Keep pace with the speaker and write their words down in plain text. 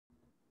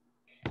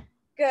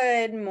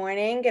Good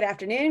morning, good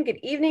afternoon, good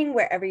evening,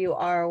 wherever you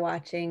are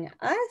watching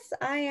us.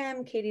 I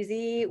am Kaitie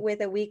Zhee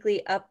with a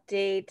weekly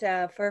update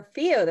for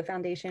FIO, the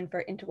Foundation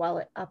for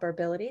Interwallet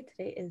Operability.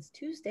 Today is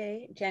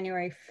Tuesday,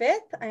 January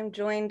 5th. I'm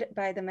joined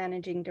by the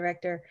Managing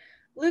Director,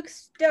 Luke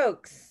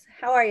Stokes.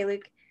 How are you,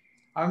 Luke?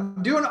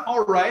 I'm doing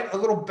all right. A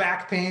little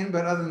back pain,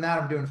 but other than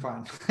that, I'm doing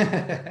fine.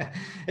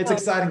 It's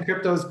exciting.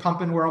 Crypto's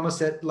pumping. We're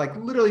almost at like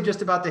literally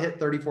just about to hit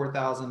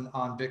 34,000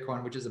 on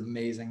Bitcoin, which is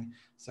amazing.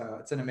 So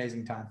it's an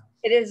amazing time.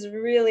 It is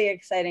really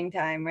exciting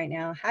time right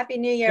now. Happy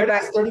New Year. It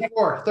is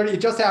 34, 30.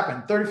 It just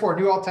happened. 34,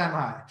 new all-time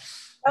high.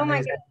 Oh my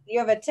goodness, you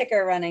have a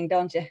ticker running,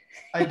 don't you?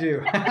 I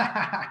do.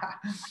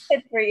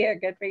 Good for you,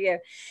 good for you.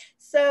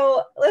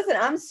 So listen,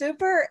 I'm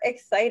super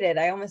excited.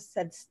 I almost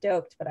said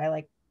stoked, but I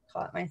like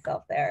caught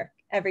myself there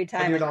every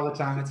time. I do it all the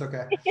time. It's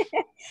okay.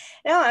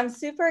 No, I'm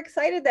super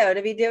excited though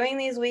to be doing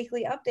these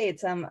weekly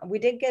updates. We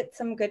did get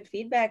some good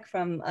feedback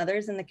from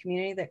others in the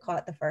community that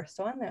caught the first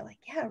one. They're like,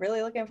 yeah,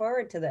 really looking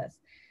forward to this.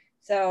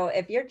 So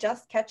if you're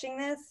just catching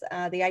this,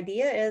 the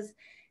idea is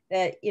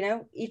that, you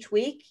know, each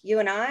week you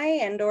and I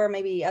and or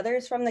maybe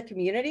others from the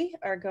community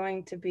are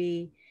going to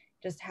be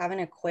just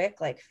having a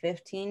quick like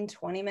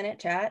 15-20 minute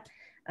chat,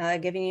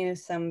 giving you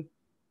some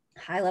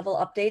high level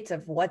updates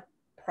of what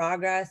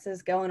progress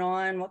is going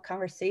on, what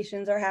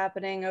conversations are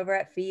happening over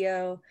at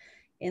FIO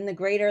in the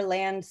greater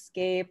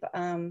landscape,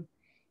 and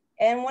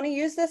want to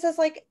use this as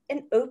like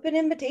an open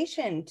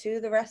invitation to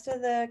the rest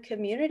of the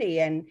community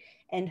and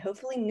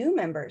hopefully new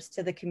members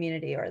to the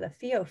community, or the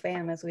FIO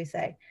fam, as we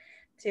say,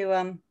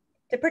 to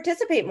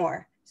participate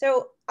more.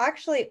 So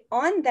actually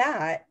on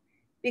that,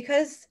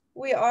 because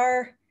we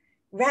are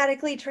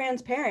radically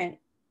transparent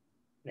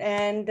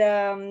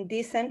and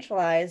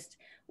decentralized,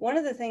 one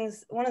of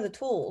the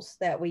tools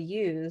that we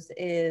use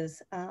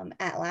is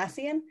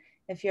Atlassian.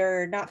 If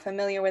you're not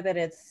familiar with it,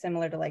 it's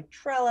similar to like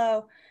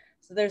Trello.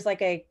 So there's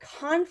like a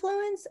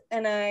Confluence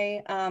and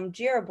a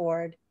Jira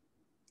board.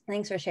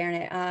 Thanks for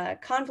sharing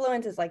it.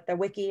 Confluence is like the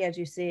wiki, as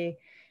you see,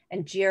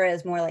 and Jira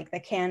is more like the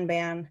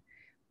Kanban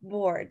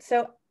board.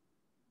 So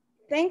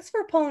thanks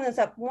for pulling this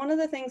up. One of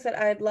the things that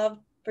I'd love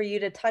for you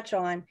to touch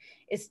on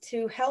is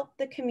to help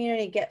the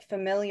community get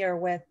familiar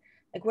with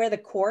like where the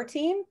core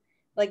team,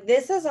 like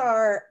this is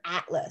our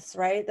atlas,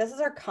 right? This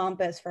is our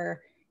compass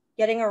for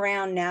getting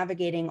around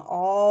navigating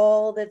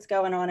all that's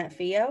going on at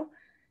FIO.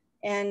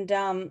 And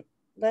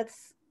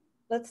let's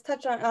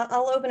touch on,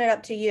 I'll open it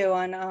up to you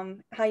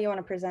on how you want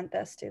to present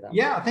this to them.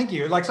 Yeah, thank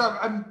you. Like, so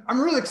I'm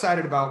really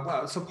excited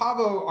about, so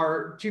Pavo,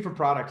 our chief of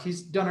product,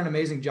 he's done an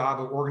amazing job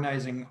of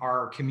organizing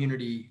our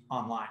community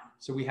online.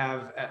 So we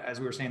have, as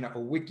we were saying, a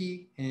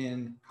wiki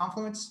in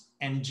Confluence,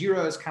 and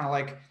Jira is kind of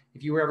like,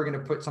 if you were ever going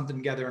to put something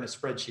together in a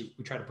spreadsheet,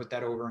 we try to put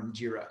that over in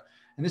Jira.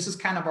 And this is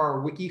kind of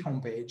our wiki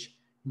homepage.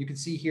 You can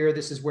see here,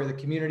 this is where the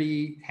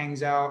community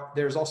hangs out.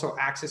 There's also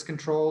access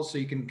controls. So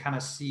you can kind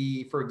of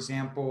see, for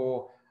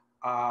example,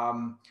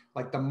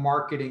 like the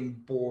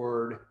marketing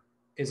board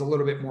is a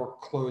little bit more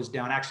closed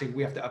down. Actually,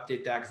 we have to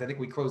update that because I think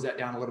we closed that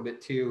down a little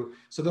bit too.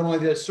 So that only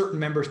the certain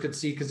members could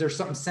see, because there's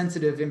some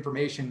sensitive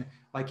information,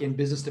 like in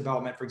business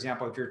development, for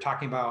example, if you're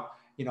talking about,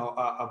 you know,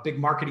 a big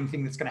marketing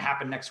thing that's going to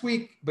happen next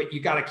week, but you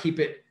got to keep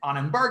it on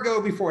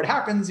embargo before it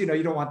happens. You know,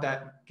 you don't want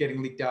that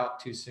getting leaked out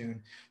too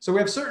soon. So we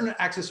have certain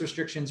access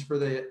restrictions for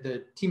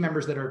the team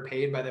members that are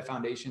paid by the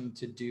foundation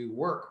to do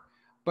work.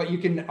 But you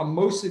can,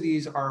 most of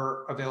these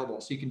are available.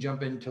 So you can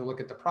jump in to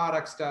look at the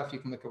product stuff. You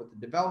can look at what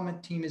the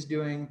development team is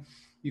doing.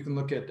 You can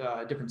look at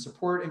different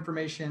support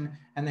information,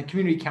 and then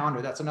community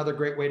calendar. That's another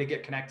great way to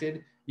get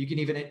connected. You can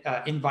even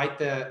invite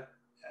the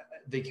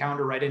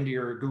calendar right into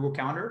your Google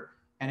Calendar.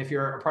 And if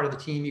you're a part of the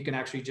team, you can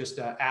actually just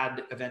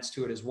add events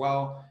to it as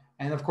well.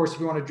 And of course,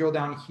 if you want to drill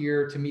down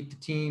here to meet the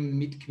team,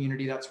 meet the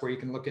community, that's where you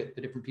can look at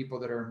the different people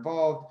that are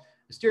involved,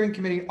 the steering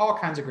committee, all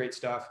kinds of great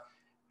stuff.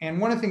 And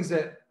one of the things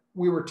that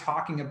we were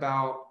talking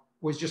about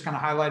was just kind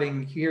of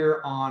highlighting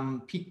here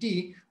on Peak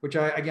D, which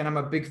again, I'm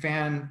a big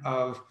fan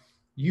of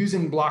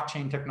using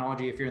blockchain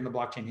technology if you're in the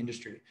blockchain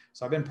industry.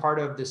 So I've been part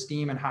of the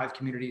Steam and Hive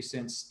community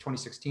since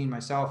 2016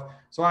 myself.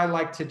 So I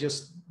like to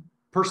just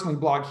personally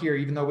blog here,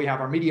 even though we have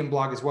our Medium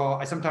blog as well.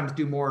 I sometimes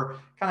do more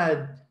kind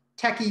of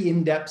techie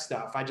in-depth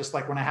stuff. I just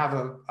like when I have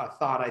a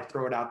thought, I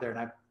throw it out there and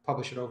I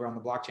publish it over on the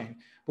blockchain.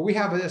 But we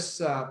have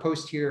this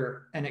post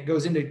here, and it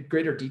goes into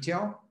greater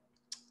detail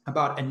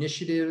about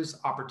initiatives,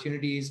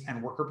 opportunities,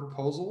 and worker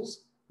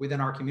proposals within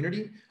our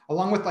community,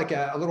 along with like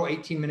a little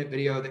 18-minute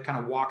video that kind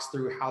of walks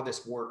through how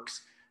this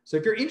works. So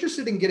if you're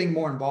interested in getting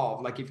more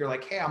involved, like if you're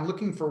like, hey, I'm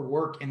looking for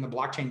work in the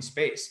blockchain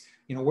space,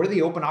 you know, what are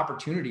the open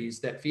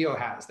opportunities that FIO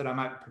has that I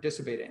might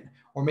participate in?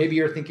 Or maybe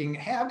you're thinking,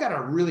 hey, I've got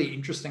a really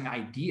interesting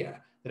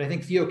idea that I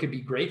think FIO could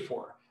be great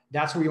for.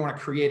 That's where you want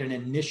to create an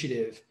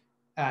initiative.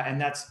 And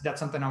that's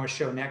something I want to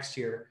show next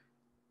here.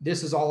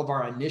 This is all of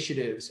our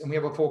initiatives, and we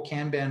have a full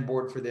Kanban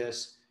board for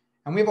this.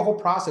 And we have a whole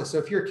process. So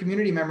if you're a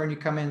community member and you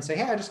come in and say,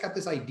 hey, I just got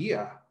this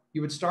idea,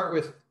 you would start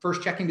with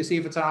first checking to see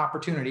if it's an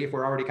opportunity. If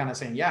we're already kind of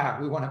saying,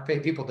 yeah, we want to pay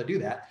people to do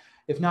that.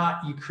 If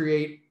not, you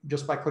create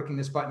just by clicking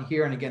this button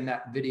here. And again,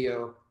 that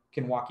video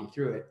can walk you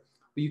through it.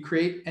 But you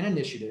create an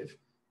initiative.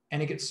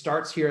 and it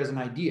starts here as an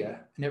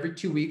idea. And every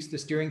 2 weeks, the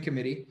steering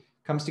committee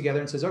comes together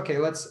and says, okay,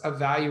 let's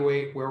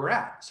evaluate where we're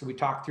at. So we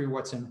talk through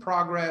what's in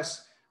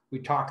progress. We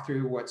talk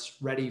through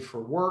what's ready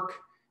for work.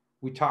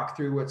 We talk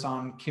through what's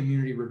on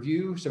community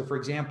review. So for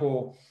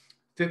example,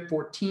 FIP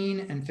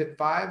 14 and FIP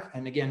 5,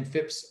 and again,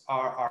 FIPs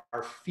are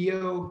our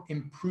FIO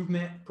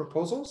improvement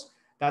proposals.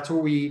 That's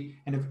where we,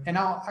 and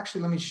I'll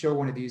actually, let me show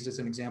one of these as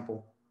an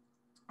example.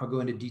 I'll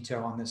go into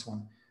detail on this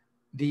one.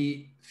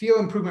 The FIO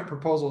improvement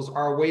proposals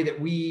are a way that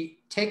we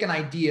take an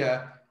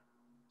idea,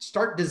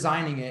 start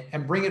designing it,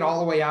 and bring it all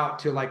the way out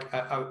to like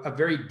a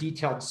very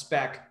detailed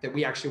spec that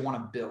we actually want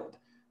to build.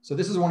 So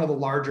this is one of the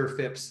larger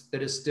FIPs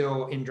that is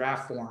still in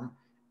draft form,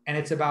 and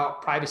it's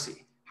about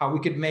privacy, how we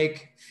could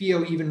make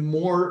FIO even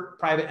more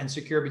private and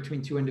secure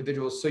between two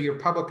individuals, so your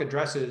public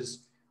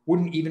addresses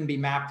wouldn't even be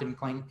mapped in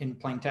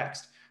plain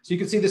text. So you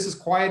can see this is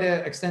quite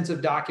an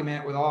extensive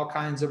document with all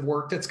kinds of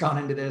work that's gone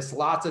into this,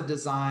 lots of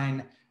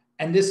design,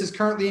 and this is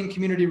currently in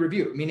community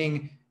review,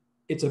 meaning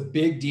it's a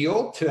big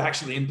deal to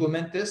actually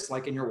implement this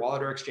like in your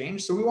wallet or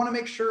exchange. So we want to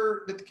make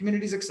sure that the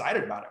community is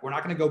excited about it. We're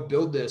not going to go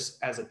build this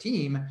as a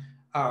team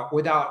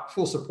without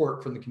full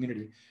support from the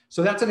community.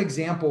 So that's an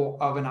example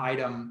of an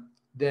item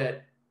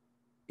that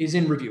is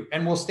in review,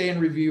 and will stay in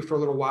review for a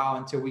little while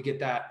until we get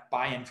that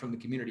buy-in from the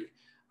community.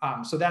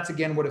 So that's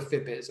again what a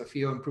FIP is, a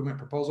FIO improvement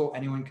proposal.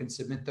 Anyone can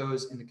submit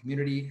those in the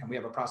community, and we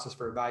have a process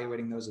for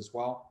evaluating those as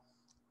well.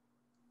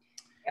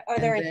 Are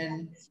there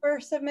incentives for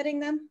submitting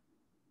them?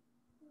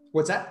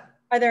 What's that?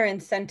 Are there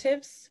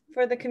incentives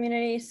for the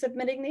community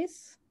submitting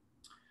these?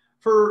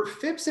 For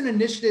FIPs and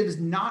initiatives,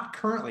 not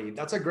currently.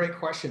 That's a great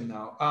question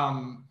though.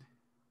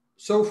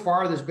 So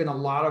far, there's been a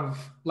lot of,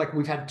 like,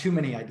 we've had too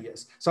many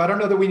ideas. So I don't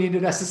know that we need to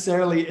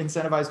necessarily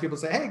incentivize people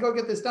to say, hey, go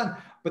get this done.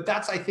 But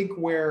that's, I think,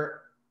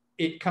 where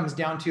it comes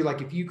down to,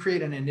 like, if you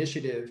create an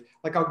initiative,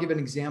 like I'll give an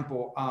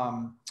example.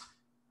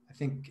 I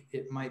think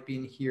it might be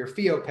in here.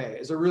 FIO Pay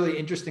is a really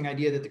interesting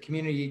idea that the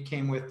community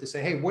came with to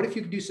say, hey, what if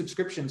you could do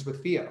subscriptions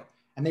with FIO?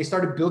 And they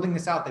started building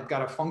this out. They've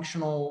got a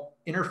functional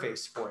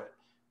interface for it.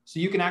 So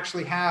you can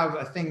actually have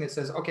a thing that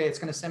says, okay, it's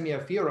going to send me a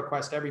FIO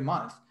request every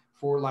month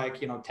for like,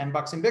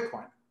 $10 in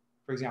Bitcoin,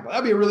 for example.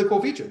 That'd be a really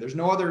cool feature. There's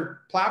no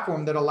other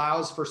platform that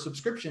allows for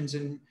subscriptions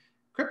in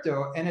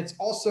crypto. And it's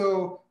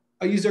also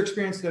a user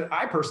experience that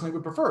I personally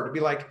would prefer, to be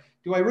like,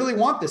 do I really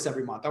want this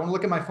every month? I want to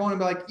look at my phone and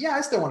be like, yeah,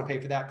 I still want to pay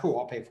for that. Cool,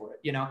 I'll pay for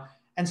it,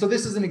 And so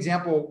this is an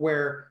example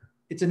where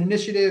it's an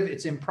initiative,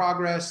 it's in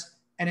progress,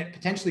 and it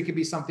potentially could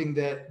be something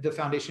that the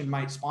foundation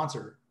might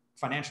sponsor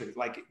financially,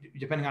 like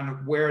depending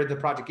on where the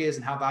project is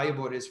and how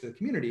valuable it is for the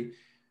community.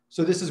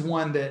 So this is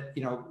one that,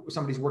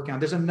 somebody's working on.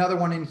 There's another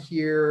one in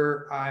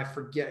here. I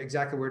forget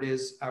exactly where it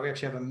is. We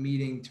actually have a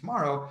meeting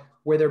tomorrow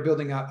where they're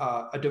building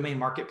a domain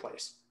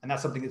marketplace. And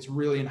that's something that's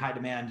really in high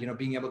demand,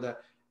 being able to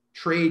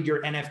trade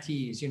your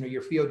NFTs,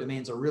 your FIO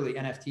domains are really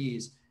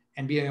NFTs,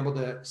 and being able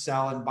to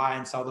sell and buy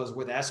and sell those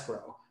with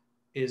escrow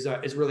is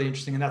really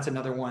interesting. And that's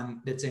another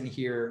one that's in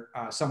here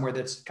somewhere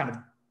that's kind of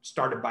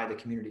started by the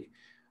community.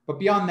 But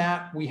beyond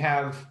that, we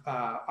have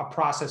a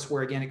process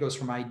where, again, it goes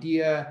from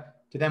idea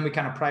to then we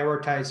kind of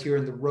prioritize here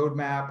in the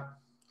roadmap,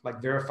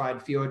 like verified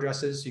FIO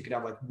addresses. So you could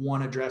have like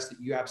one address that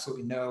you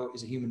absolutely know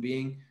is a human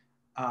being.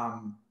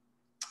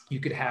 You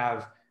could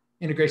have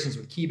integrations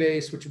with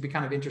Keybase, which would be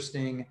kind of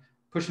interesting,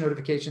 push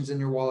notifications in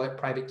your wallet,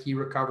 private key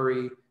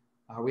recovery.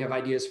 We have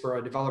ideas for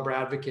a developer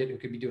advocate who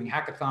could be doing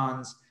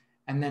hackathons.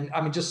 And then,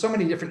 just so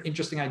many different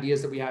interesting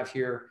ideas that we have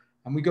here.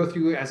 And we go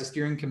through as a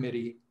steering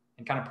committee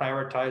and kind of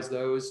prioritize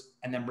those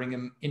and then bring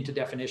them into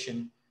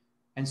definition.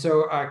 And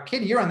so,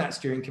 Kaitie, you're on that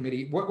steering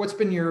committee. What's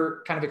been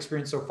your kind of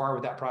experience so far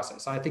with that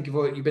process? I think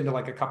you've been to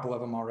like a couple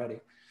of them already.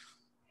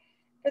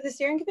 For the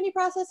steering committee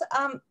process,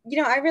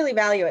 I really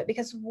value it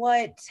because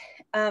and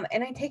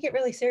I take it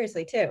really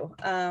seriously too.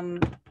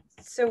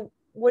 So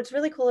what's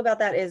really cool about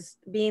that is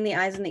being the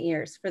eyes and the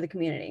ears for the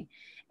community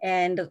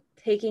and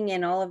taking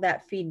in all of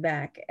that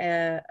feedback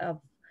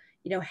of,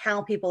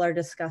 how people are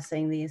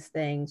discussing these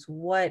things,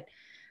 what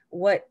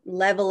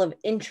level of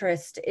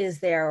interest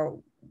is there,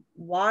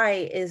 why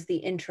is the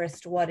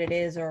interest what it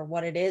is or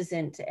what it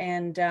isn't,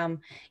 and,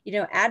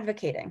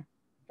 advocating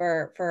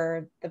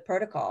for the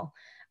protocol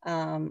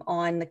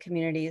on the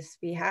community's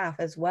behalf,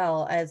 as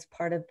well as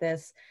part of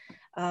this,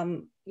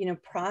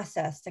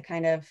 process to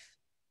kind of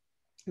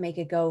make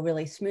it go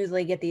really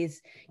smoothly,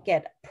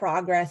 get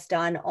progress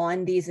done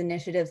on these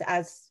initiatives.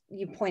 As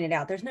you pointed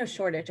out, there's no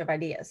shortage of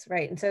ideas,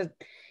 right? And so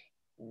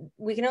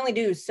we can only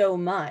do so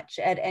much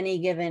at any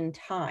given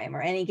time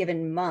or any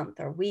given month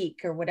or week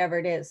or whatever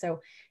it is.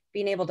 So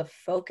being able to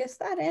focus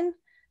that in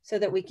so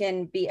that we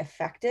can be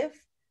effective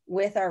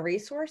with our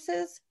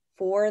resources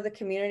for the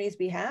community's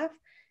behalf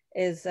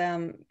is,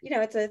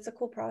 it's a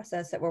cool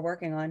process that we're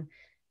working on.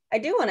 I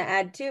do want to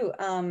add too,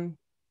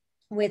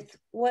 with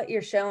what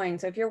you're showing.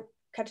 So if you're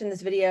catching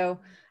this video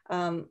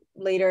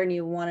later and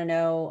you want to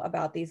know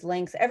about these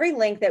links, every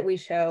link that we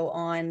show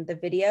on the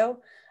video,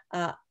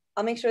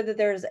 I'll make sure that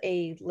there's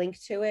a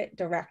link to it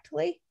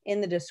directly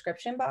in the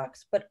description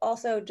box, but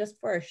also just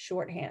for a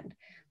shorthand.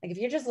 Like if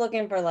you're just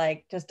looking for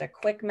like just a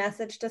quick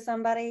message to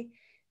somebody,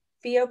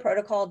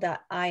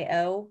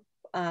 FIOprotocol.io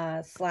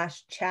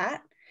 /chat,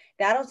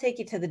 that'll take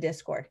you to the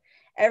Discord.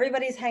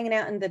 Everybody's hanging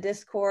out in the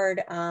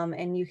Discord,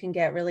 and you can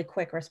get really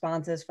quick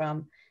responses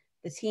from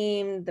the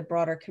team, the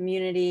broader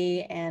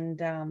community, and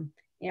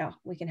you know,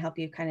 we can help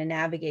you kind of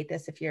navigate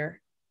this if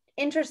you're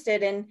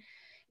interested in,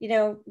 you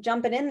know,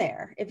 jumping in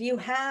there. If you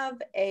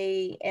have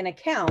an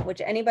account,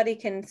 which anybody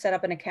can set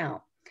up an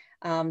account,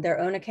 their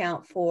own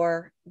account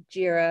for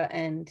Jira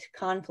and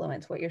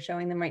Confluence, what you're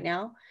showing them right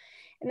now.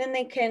 And then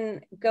they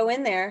can go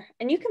in there,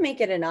 and you can make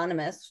it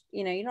anonymous.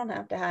 You know, you don't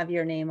have to have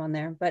your name on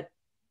there, but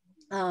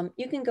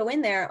you can go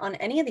in there on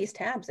any of these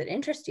tabs that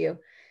interest you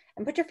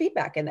and put your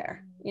feedback in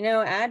there, you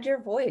know, add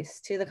your voice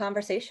to the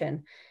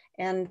conversation.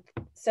 And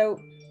so,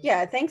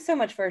 yeah, thanks so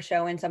much for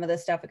showing some of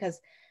this stuff,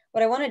 because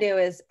what I want to do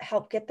is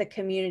help get the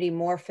community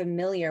more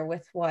familiar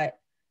with what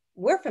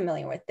we're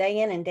familiar with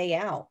day in and day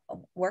out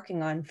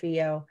working on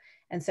FIO.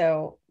 And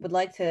so would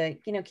like to,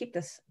 you know, keep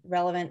this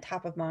relevant,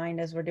 top of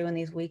mind as we're doing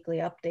these weekly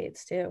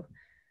updates too.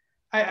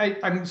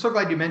 I'm so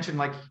glad you mentioned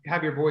like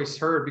have your voice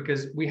heard,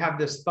 because we have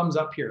this thumbs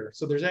up here.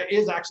 So there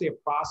is actually a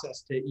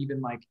process to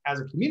even like as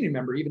a community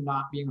member, even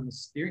not being on the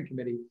steering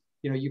committee,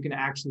 you know, you can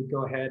actually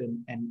go ahead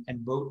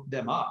and vote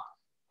them up.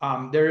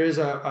 There is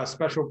a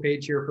special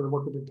page here for the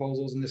worker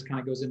proposals, and this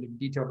kind of goes into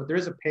detail, but there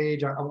is a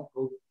page, I won't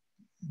go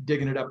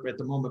digging it up at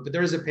the moment, but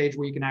there is a page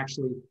where you can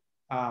actually,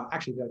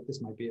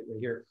 this might be it right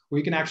here, where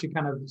you can actually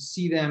kind of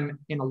see them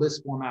in a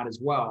list format as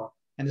well.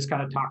 And this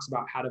kind of talks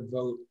about how to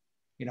vote,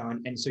 you know,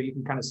 and so you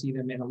can kind of see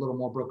them in a little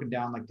more broken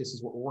down, like this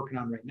is what we're working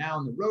on right now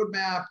in the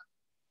roadmap.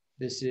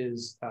 This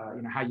is,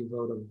 you know, how you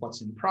vote of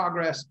what's in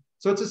progress.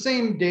 So it's the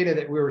same data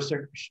that we were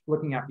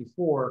looking at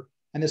before.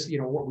 And this, you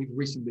know, what we've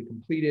recently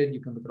completed, you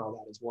can look at all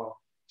that as well.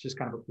 It's just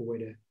kind of a cool way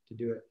to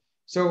do it.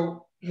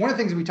 So one of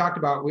the things that we talked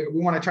about, we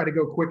want to try to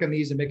go quick on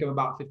these and make them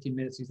about 15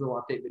 minutes, these little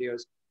update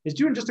videos, is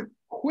doing just a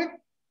quick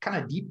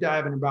kind of deep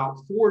dive in about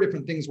 4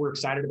 different things we're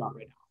excited about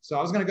right now. So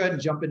I was going to go ahead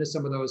and jump into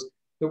some of those.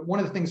 But one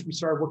of the things we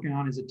started working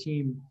on as a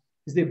team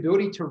is the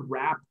ability to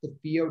wrap the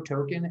FIO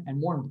token, and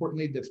more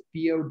importantly, the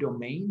FIO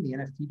domain, the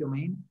NFT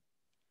domain,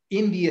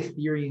 in the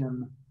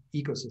Ethereum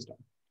ecosystem.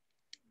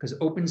 Because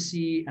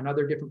OpenSea and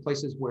other different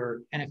places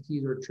where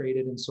NFTs are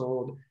traded and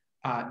sold,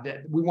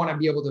 that we want to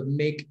be able to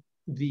make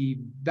the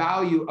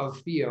value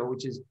of FIO,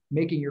 which is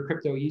making your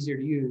crypto easier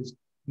to use,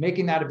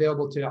 making that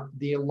available to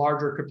the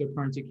larger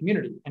cryptocurrency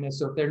community. And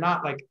so if they're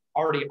not like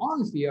already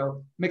on FIO,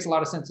 it makes a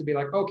lot of sense to be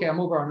like, okay, I'm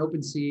over on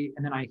OpenSea,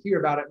 and then I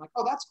hear about it, I'm like,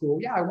 oh, that's cool.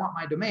 Yeah, I want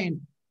my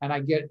domain. And I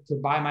get to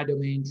buy my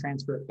domain,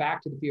 transfer it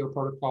back to the FIO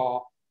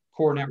protocol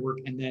core network,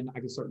 and then I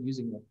can start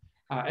using it.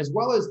 As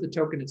well as the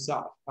token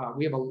itself.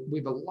 We have a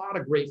lot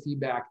of great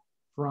feedback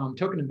from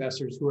token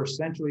investors who are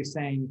essentially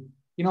saying,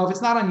 you know, if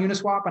it's not on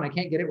Uniswap and I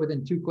can't get it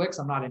within 2 clicks,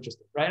 I'm not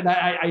interested, right? And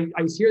I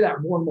hear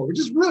that more and more, which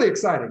is really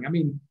exciting. I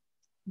mean,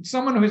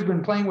 someone who's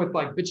been playing with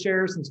like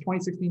BitShares since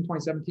 2016,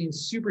 2017,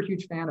 super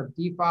huge fan of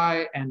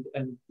DeFi, and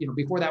you know,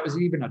 before that was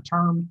even a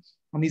term.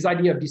 On these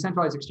idea of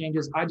decentralized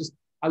exchanges,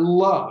 I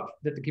love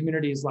that the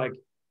community is like,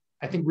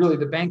 I think really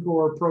the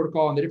Bancor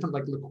protocol and the different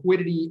like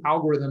liquidity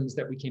algorithms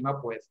that we came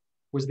up with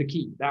was the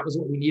key. That was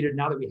what we needed.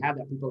 Now that we had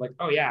that, people are like,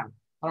 oh yeah,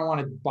 I don't want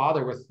to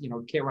bother with, you know,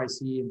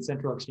 KYC and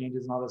central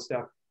exchanges and all this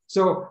stuff.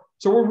 So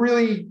we're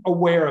really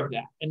aware of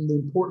that and the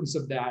importance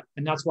of that.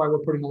 And that's why we're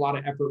putting a lot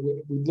of effort.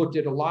 We've looked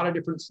at a lot of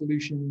different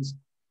solutions,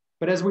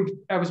 but as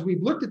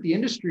we've looked at the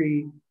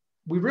industry,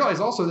 we realized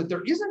also that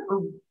there isn't a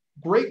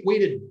great way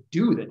to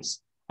do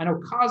this. I know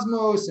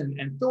Cosmos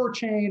and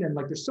Thorchain, and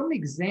like, there's so many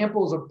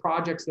examples of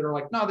projects that are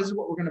like, no, this is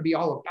what we're going to be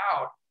all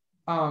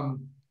about.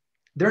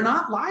 They're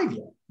not live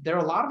yet. A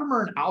lot of them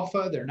are in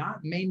alpha. They're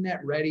not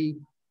mainnet ready.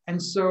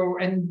 And so,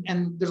 and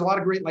there's a lot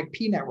of great like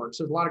P networks.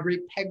 There's a lot of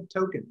great peg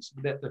tokens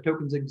that the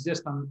tokens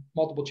exist on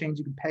multiple chains.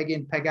 You can peg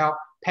in, peg out.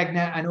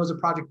 PegNet, I know, is a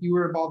project you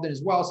were involved in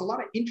as well. So a lot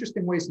of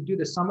interesting ways to do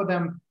this. Some of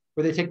them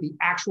where they take the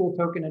actual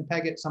token and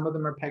peg it. Some of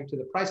them are pegged to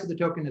the price of the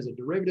token as a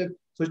derivative.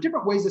 So there's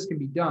different ways this can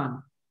be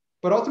done.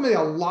 But ultimately,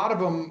 a lot of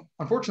them,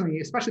 unfortunately,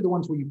 especially the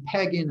ones where you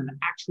peg in an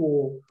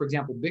actual, for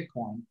example,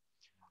 Bitcoin,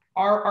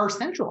 are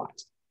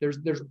centralized.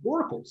 There's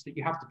oracles that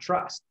you have to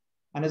trust.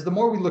 And as the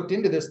more we looked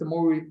into this, the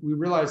more we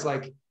realized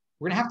like,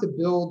 we're gonna have to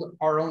build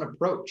our own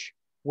approach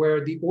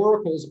where the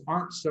oracles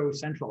aren't so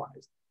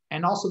centralized.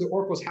 And also the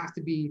oracles have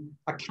to be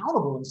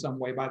accountable in some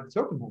way by the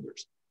token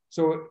holders.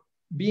 So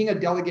being a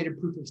delegated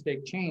proof of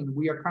stake chain,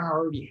 we are kind of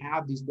already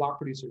have these block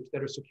producers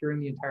that are securing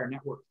the entire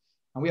network.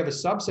 And we have a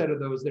subset of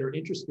those that are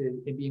interested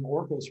in being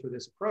oracles for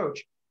this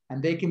approach.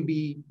 And they can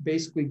be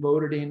basically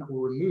voted in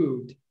or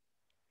removed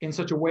in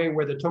such a way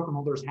where the token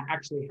holders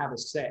actually have a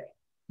say.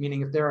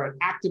 Meaning if they're an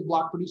active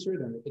block producer,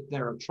 if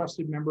they're a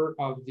trusted member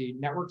of the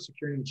network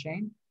securing the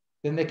chain,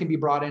 then they can be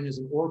brought in as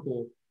an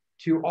oracle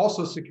to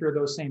also secure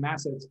those same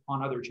assets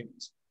on other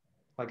chains,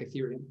 like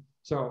Ethereum.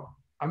 So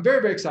I'm very,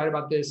 very excited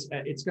about this.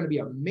 It's going to be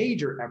a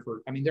major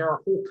effort. I mean, there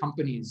are whole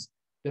companies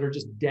that are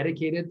just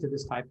dedicated to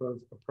this type of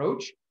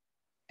approach.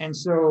 And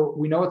so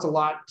we know it's a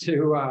lot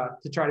to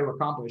try to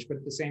accomplish, but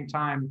at the same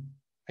time,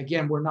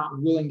 again, we're not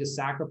willing to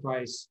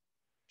sacrifice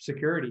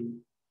security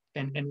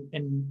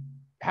and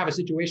have a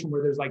situation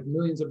where there's like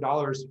millions of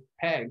dollars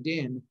pegged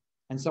in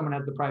and someone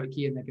has the private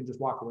key and they can just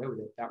walk away with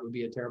it. That would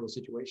be a terrible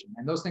situation.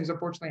 And those things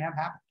unfortunately have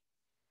happened.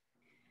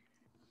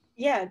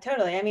 Yeah,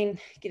 totally. I mean,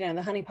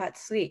 the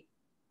honeypot's sweet.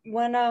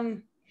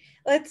 When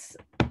let's,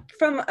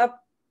 from a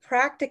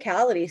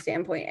practicality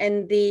standpoint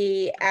and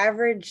the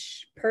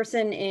average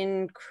person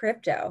in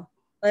crypto,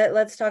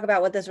 let's talk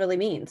about what this really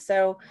means.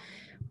 So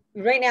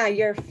right now,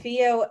 your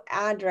FIO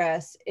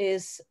address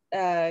is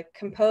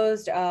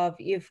composed of,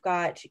 you've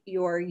got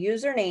your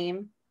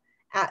username,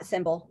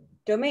 @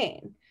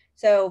 domain.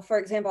 So for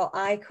example,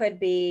 I could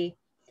be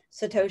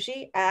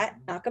Satoshi at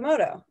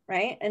Nakamoto,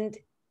 right? And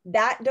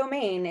that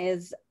domain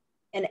is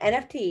an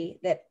NFT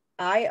that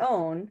I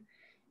own.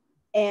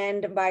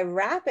 And by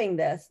wrapping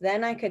this,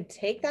 then I could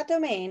take that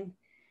domain,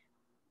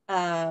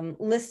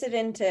 list it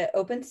into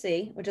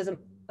OpenSea, which is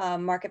a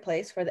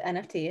marketplace for the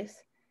NFTs,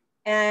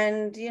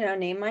 and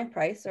name my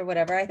price or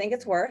whatever I think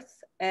it's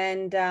worth,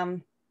 and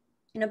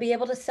be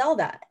able to sell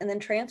that and then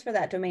transfer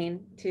that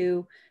domain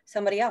to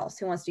somebody else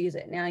who wants to use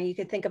it. Now you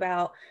could think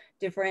about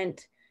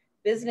different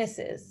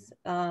businesses,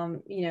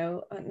 on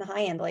the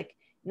high end, like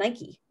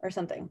Nike or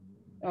something,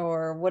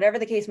 or whatever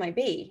the case might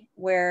be,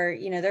 where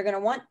they're going to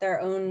want their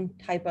own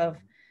type of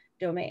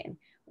domain,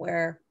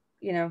 where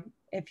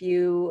if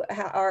you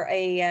are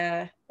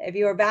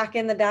back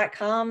in the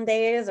 .com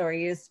days, or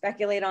you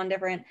speculate on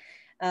different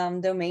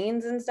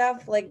domains and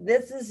stuff, like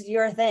this is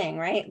your thing,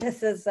 right?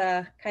 This is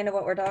kind of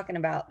what we're talking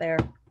about there,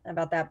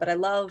 about that. But I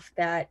love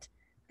that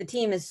the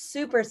team is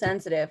super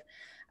sensitive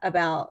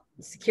about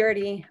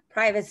security,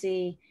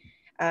 privacy,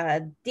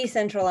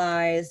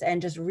 decentralized,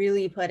 and just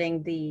really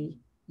putting the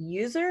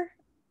user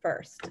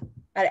first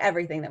at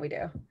everything that we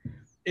do.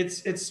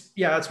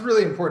 It's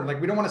really important. Like,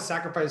 we don't want to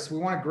sacrifice, we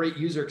want a great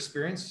user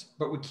experience,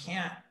 but we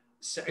can't,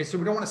 so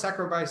we don't want to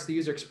sacrifice the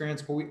user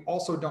experience, but we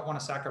also don't want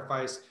to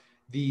sacrifice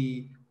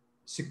the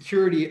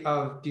security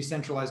of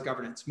decentralized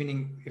governance.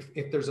 Meaning,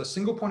 if there's a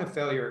single point of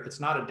failure, it's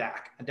not a DAC.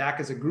 A DAC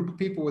is a group of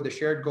people with a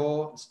shared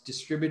goal. It's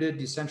distributed,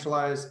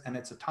 decentralized, and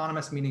it's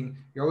autonomous, meaning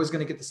you're always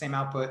going to get the same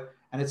output.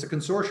 And it's a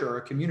consortium or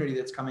a community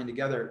that's coming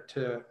together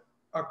to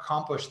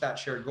accomplish that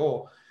shared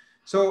goal.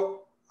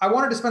 So I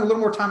wanted to spend a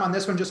little more time on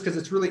this one just because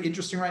it's really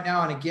interesting right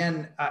now. And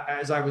again,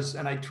 I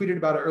tweeted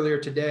about it earlier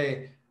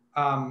today,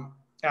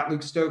 at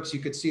Luke Stokes, you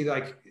could see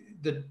like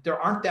there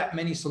aren't that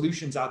many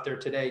solutions out there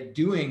today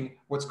doing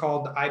what's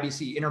called the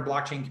IBC,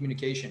 inter-blockchain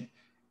communication.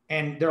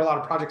 And there are a lot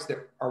of projects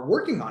that are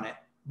working on it,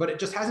 but it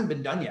just hasn't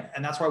been done yet.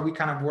 And that's why we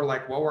kind of were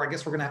like, well, I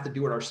guess we're gonna have to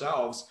do it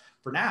ourselves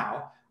for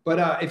now.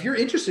 But if you're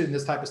interested in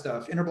this type of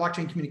stuff,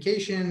 inter-blockchain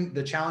communication,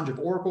 the challenge of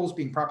oracles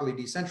being properly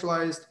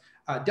decentralized,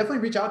 definitely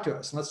reach out to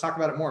us and let's talk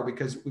about it more,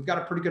 because we've got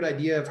a pretty good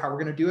idea of how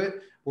we're going to do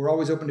it. We're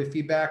always open to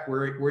feedback.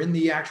 We're in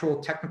the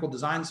actual technical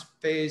designs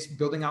phase,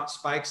 building out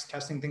spikes,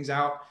 testing things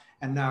out,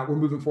 and we're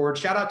moving forward.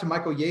 Shout out to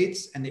Michael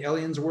Yates and the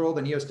Aliens World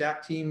and EOS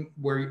DAC team.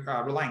 We're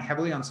relying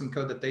heavily on some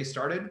code that they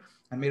started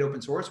and made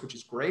open source, which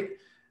is great.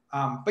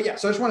 But yeah,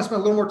 so I just want to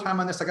spend a little more time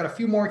on this. I got a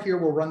few more here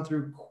we'll run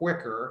through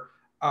quicker.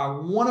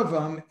 One of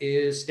them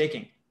is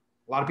staking.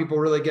 A lot of people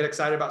really get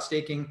excited about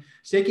staking.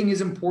 Staking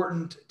is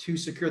important to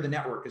secure the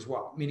network as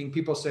well, meaning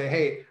people say,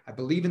 hey, I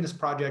believe in this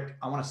project.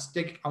 I want to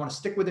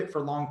stick with it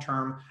for long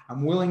term.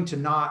 I'm willing to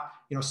not,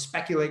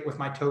 speculate with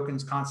my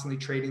tokens, constantly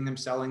trading them,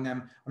 selling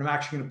them, but I'm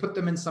actually going to put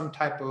them in some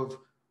type of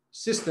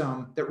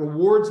system that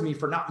rewards me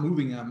for not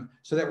moving them,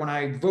 so that when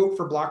I vote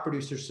for block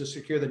producers to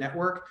secure the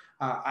network,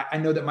 I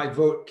know that my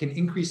vote can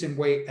increase in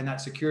weight, and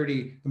that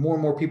security, the more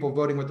and more people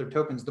voting with their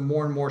tokens, the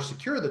more and more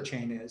secure the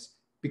chain is,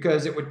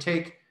 because it would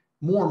take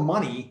more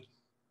money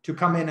to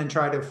come in and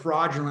try to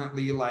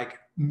fraudulently like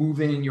move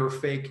in your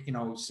fake,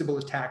 Sybil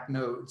attack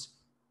nodes,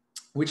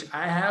 which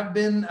I have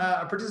been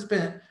a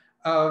participant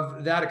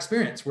of that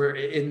experience, where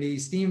in the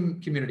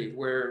Steam community,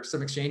 where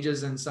some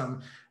exchanges and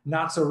some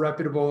not so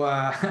reputable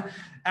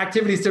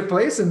activities took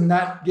place, and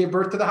that gave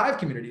birth to the Hive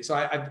community. So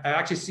I've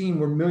actually seen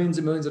where millions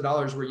and millions of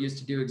dollars were used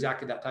to do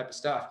exactly that type of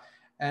stuff.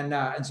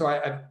 And so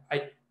I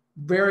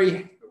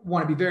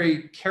want to be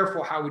very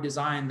careful how we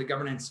design the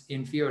governance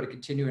in FIO to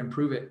continue to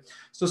improve it.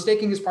 So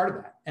staking is part of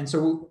that. And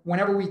so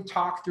whenever we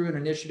talk through an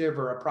initiative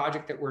or a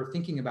project that we're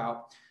thinking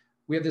about,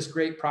 we have this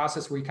great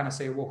process where we kind of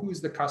say, well,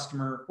 who's the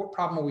customer? What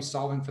problem are we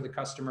solving for the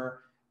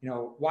customer?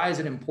 Why is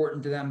it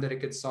important to them that it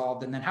gets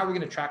solved? And then how are we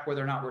going to track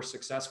whether or not we're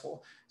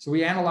successful? So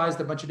we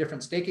analyzed a bunch of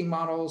different staking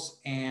models,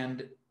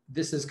 and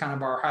this is kind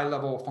of our high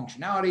level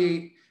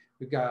functionality.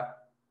 We've got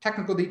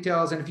technical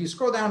details. And if you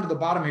scroll down to the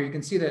bottom here, you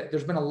can see that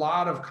there's been a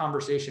lot of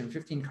conversation,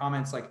 15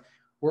 comments, like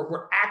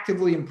we're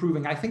actively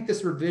improving. I think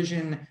this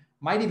revision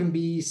might even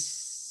be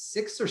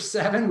 6 or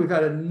 7. We've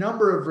had a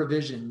number of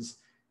revisions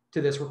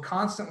to this. We're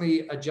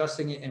constantly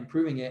adjusting it and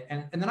improving it.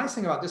 And the nice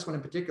thing about this one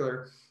in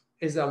particular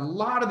is that a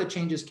lot of the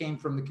changes came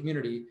from the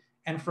community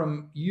and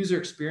from user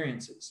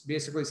experiences,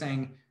 basically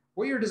saying,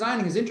 what you're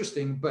designing is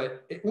interesting,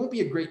 but it won't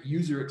be a great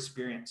user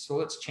experience. So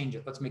let's change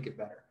it. Let's make it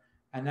better.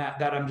 And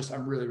that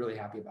I'm really, really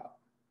happy about.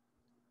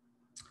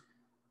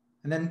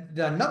 And then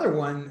another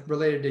one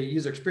related to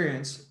user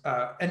experience.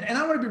 And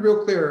I want to be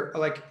real clear,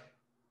 like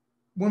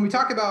when we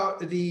talk about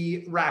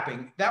the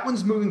wrapping, that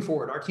one's moving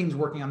forward. Our team's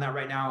working on that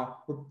right now.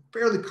 We're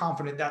fairly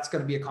confident that's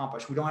going to be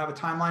accomplished. We don't have a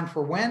timeline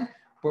for when,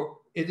 but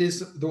it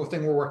is the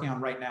thing we're working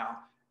on right now.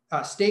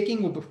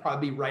 Staking will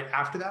probably be right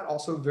after that.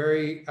 Also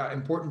very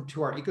important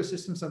to our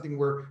ecosystem, something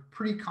we're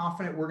pretty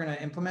confident we're going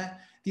to implement.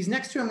 These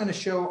next two I'm going to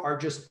show are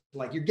just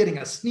like, you're getting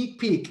a sneak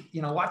peek,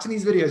 you know, watching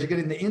these videos, you're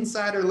getting the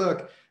insider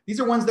look. These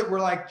are ones that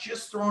we're like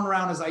just throwing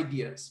around as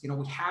ideas. You know,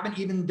 we haven't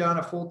even done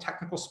a full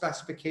technical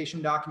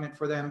specification document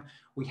for them.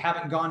 We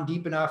haven't gone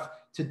deep enough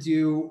to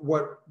do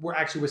what we're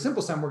actually with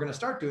SimpleSend we're going to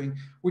start doing,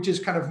 which is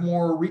kind of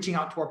more reaching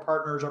out to our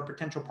partners, our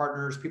potential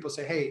partners. People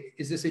say, hey,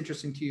 is this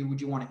interesting to you? Would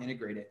you want to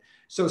integrate it?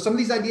 So some of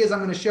these ideas I'm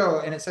going to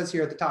show, and it says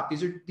here at the top,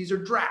 these are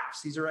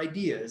drafts, these are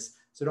ideas.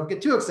 So don't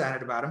get too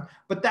excited about them,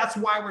 but that's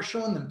why we're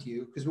showing them to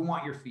you, because we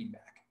want your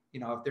feedback. You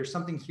know, if there's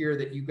something here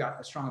that you've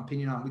got a strong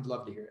opinion on, we'd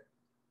love to hear it.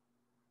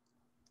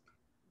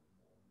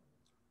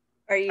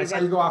 I saw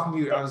you go off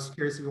mute. I was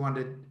curious if you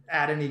wanted to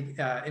add any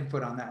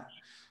input on that.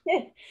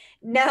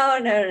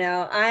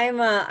 No.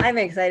 I'm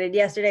excited.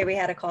 Yesterday we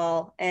had a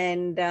call,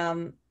 and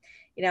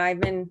you know, I've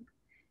been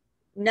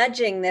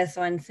nudging this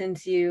one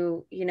since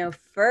you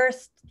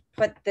first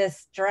put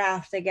this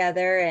draft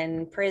together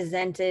and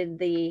presented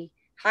the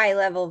high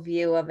level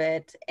view of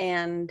it.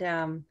 And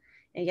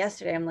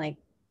yesterday I'm like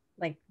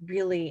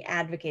really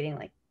advocating,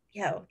 like,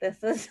 yo,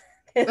 this is.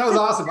 That was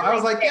awesome. I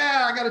was like,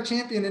 yeah, I got a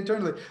champion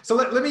internally. So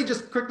let me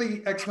just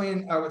quickly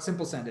explain what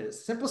SimpleSend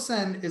is.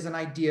 SimpleSend is an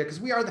idea because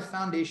we are the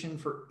foundation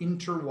for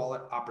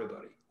Interwallet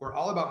Operability. We're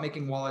all about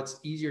making wallets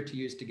easier to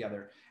use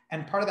together.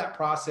 And part of that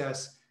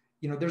process,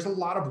 you know, there's a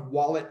lot of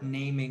wallet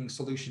naming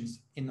solutions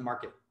in the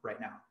market right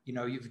now. You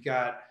know, you've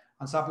got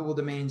Unstoppable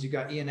Domains, you've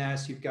got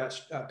ENS, you've got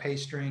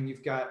PayString,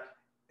 you've got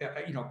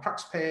you know,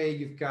 CruxPay,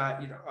 you've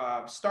got, you know,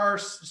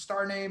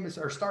 StarName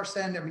or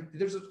StarSend. I mean,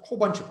 there's a whole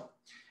bunch of them.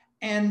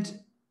 And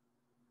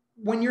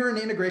when you're an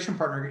integration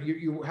partner,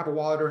 you have a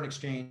wallet or an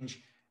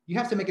exchange, you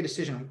have to make a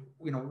decision,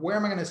 you know, where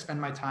am I going to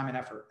spend my time and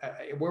effort?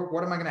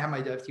 What am I going to have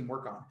my dev team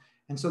work on?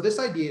 And so this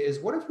idea is,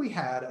 what if we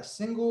had a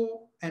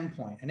single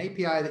endpoint, an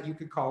API that you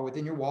could call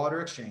within your wallet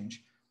or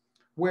exchange,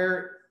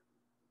 where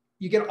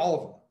you get all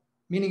of them,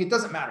 meaning it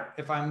doesn't matter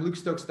if I'm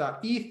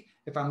lukestokes.eth,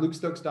 if I'm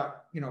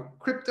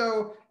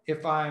lukestokes.crypto,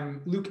 if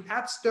I'm Luke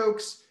at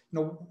Stokes, you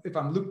know, if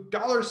I'm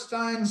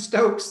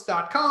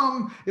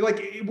Luke$Stokes.com, like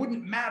it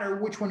wouldn't matter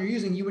which one you're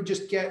using, you would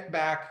just get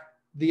back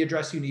the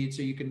address you need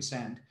so you can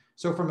send.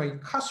 So from a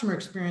customer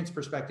experience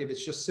perspective,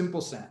 it's just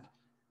simple send.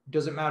 It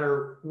doesn't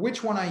matter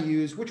which one I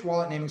use, which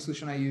wallet naming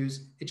solution I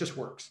use, it just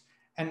works.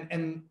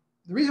 And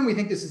the reason we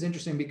think this is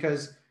interesting,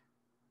 because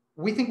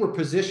we think we're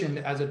positioned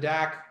as a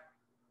DAC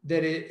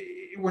that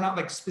we're not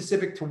like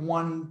specific to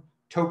one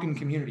token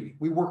community.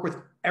 We work with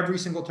every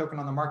single token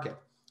on the market.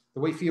 The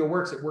way FIO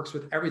works, it works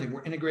with everything.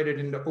 We're integrated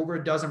into over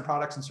a dozen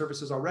products and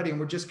services already, and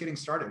we're just getting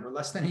started. We're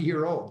less than a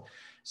year old.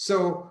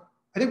 So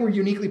I think we're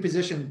uniquely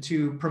positioned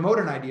to promote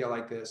an idea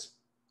like this.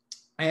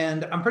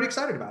 And I'm pretty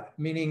excited about it.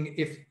 Meaning,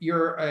 if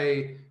you're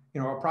a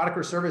product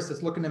or service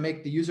that's looking to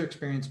make the user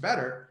experience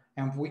better,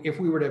 and if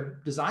we were to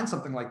design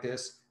something like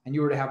this, and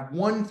you were to have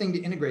one thing to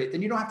integrate,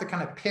 then you don't have to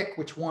kind of pick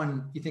which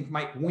one you think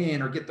might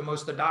win or get the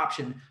most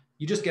adoption.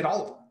 You just get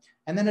all of them.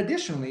 And then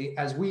additionally,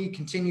 as we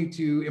continue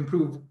to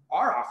improve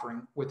our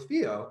offering with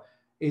FIO,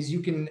 is you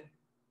can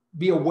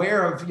be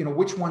aware of, you know,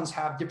 which ones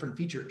have different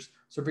features.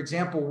 So for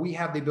example, we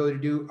have the ability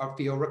to do a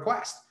FIO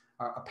request,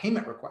 a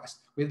payment request.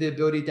 We have the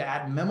ability to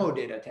add memo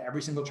data to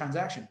every single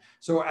transaction.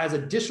 So as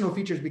additional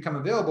features become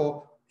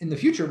available in the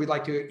future, we'd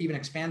like to even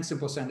expand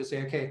SimpleSend to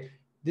say, okay,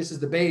 this is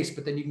the base,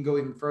 but then you can go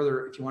even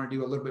further if you want to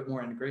do a little bit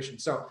more integration.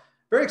 So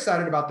very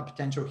excited about the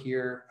potential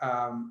here.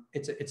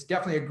 It's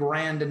definitely a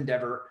grand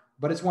endeavor,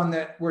 but it's one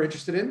that we're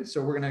interested in.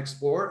 So we're going to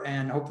explore,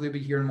 and hopefully we'll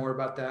be hearing more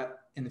about that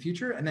in the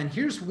future. And then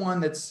here's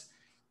one that's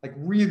like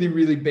really,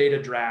 really beta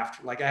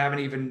draft. Like I haven't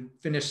even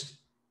finished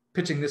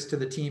pitching this to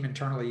the team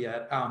internally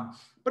yet.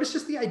 But it's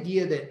just the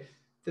idea that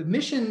the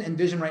mission and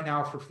vision right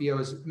now for FIO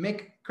is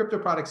make crypto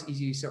products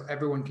easy so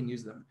everyone can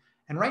use them.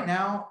 And right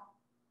now,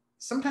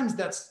 sometimes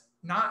that's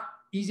not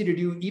easy to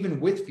do even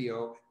with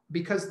FIO,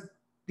 because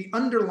the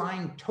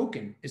underlying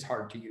token is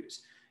hard to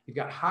use. You've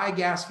got high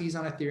gas fees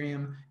on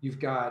Ethereum. You've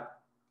got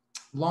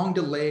long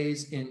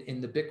delays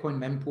in the Bitcoin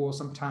mempool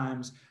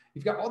sometimes.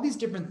 You've got all these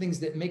different things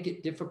that make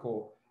it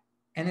difficult.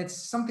 And it's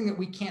something that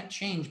we can't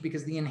change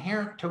because the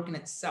inherent token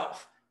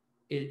itself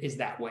is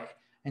that way.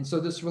 And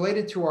so this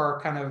related to our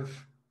kind of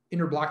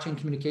inter-blockchain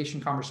communication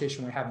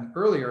conversation we were having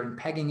earlier, and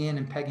pegging in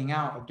and pegging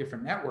out of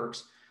different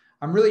networks.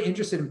 I'm really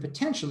interested in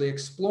potentially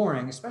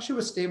exploring, especially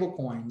with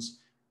stablecoins,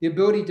 the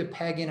ability to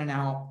peg in and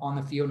out on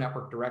the FIO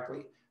network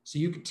directly. So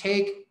you could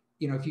take,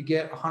 you know, if you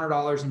get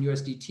 $100 in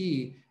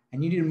USDT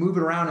and you need to move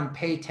it around and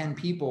pay 10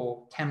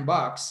 people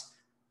 $10,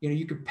 you know,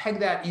 you could peg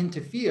that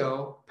into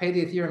FIO, pay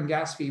the Ethereum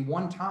gas fee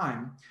one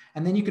time,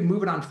 and then you can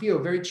move it on FIO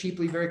very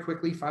cheaply, very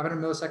quickly, 500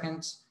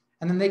 milliseconds.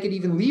 And then they could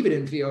even leave it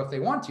in FIO if they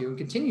want to and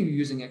continue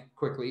using it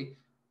quickly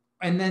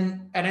And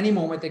then at any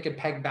moment, they could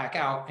peg back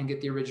out and get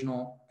the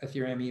original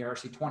Ethereum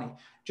ERC20.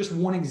 Just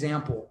one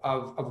example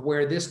of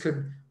where this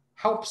could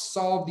help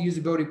solve the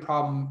usability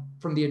problem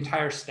from the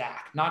entire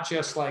stack, not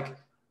just like,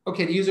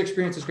 okay, the user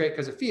experience is great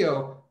because of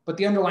FIO, but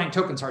the underlying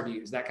token's hard to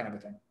use, that kind of a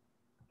thing.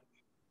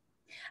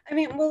 I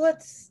mean, well,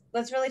 let's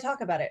really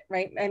talk about it,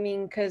 right? I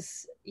mean,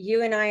 because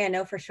you and I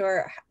know for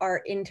sure are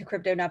into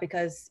crypto, not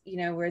because, you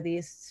know, we're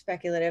these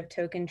speculative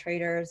token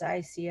traders,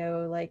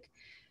 ICO, like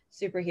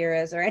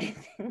superheroes or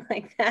anything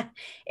like that.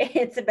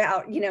 It's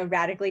about, you know,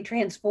 radically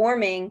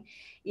transforming,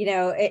 you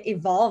know,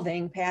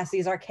 evolving past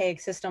these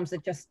archaic systems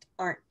that just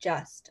aren't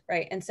just,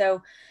 right? And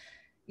so,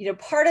 you know,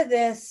 part of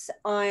this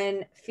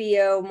on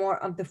FIO,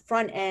 more of the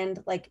front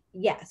end, like,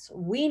 yes,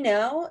 we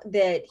know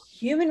that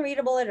human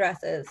readable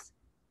addresses,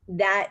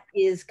 that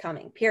is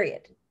coming,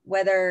 period.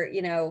 Whether,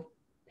 you know,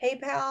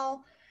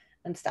 PayPal,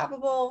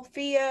 Unstoppable,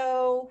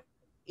 FIO,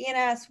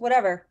 ENS,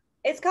 whatever,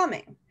 it's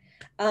coming.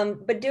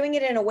 But doing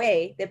it in a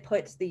way that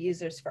puts the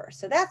users first.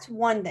 So that's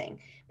one thing,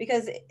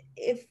 because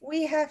if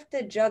we have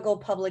to juggle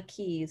public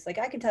keys, like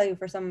I can tell you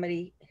for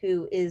somebody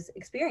who is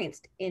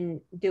experienced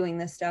in doing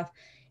this stuff,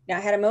 you know,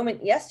 I had a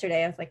moment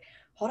yesterday, I was like,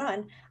 hold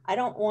on, I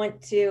don't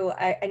want to,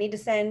 I need to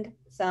send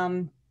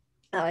some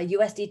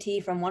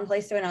USDT from one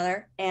place to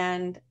another.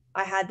 And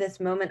I had this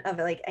moment of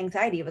like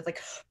anxiety. It was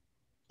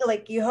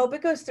like you hope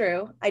it goes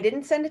through. I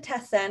didn't send a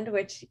test send,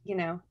 which, you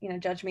know,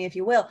 judge me if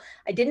you will.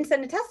 I didn't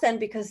send a test send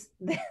because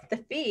the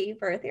fee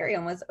for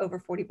Ethereum was over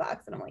 $40.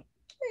 And I'm like,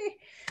 eh.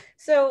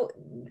 So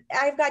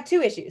I've got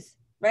two issues,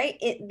 right?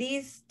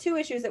 These two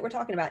issues that we're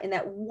talking about in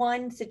that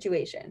one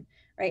situation,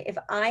 right? If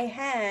I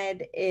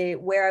had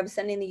where I was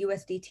sending the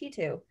USDT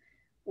to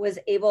was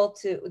able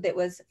to, that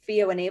was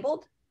FIO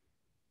enabled,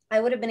 I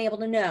would have been able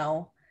to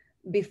know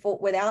before,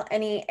 without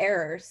any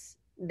errors,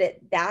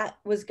 that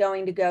was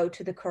going to go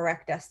to the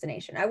correct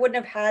destination. I wouldn't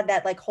have had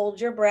that, like,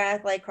 hold your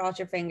breath, like cross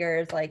your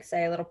fingers, like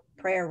say a little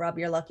prayer, rub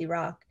your lucky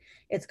rock.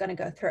 It's going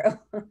to go through.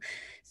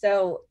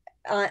 So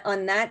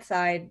on that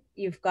side,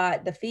 you've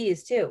got the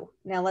fees too.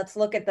 Now let's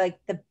look at like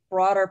the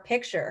broader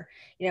picture.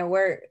 You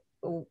know,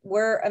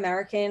 we're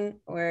American,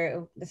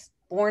 we're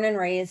born and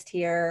raised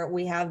here.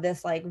 We have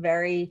this like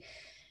very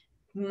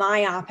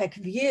myopic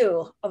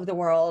view of the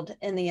world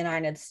in the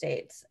United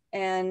States.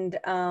 And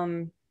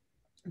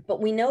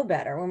but we know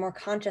better. We're more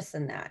conscious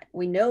than that.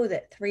 We know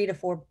that 3 to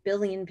 4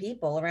 billion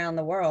people around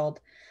the world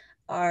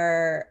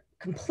are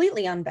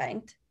completely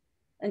unbanked,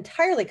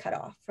 entirely cut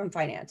off from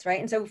finance,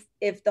 right? And so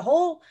if the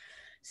whole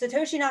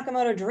Satoshi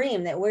Nakamoto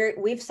dream that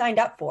we've signed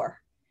up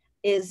for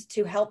is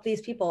to help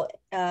these people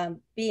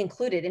be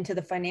included into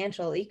the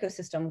financial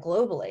ecosystem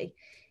globally,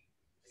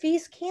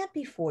 fees can't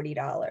be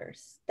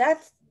 $40.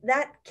 That's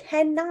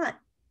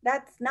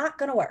not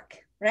going to work,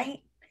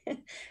 right?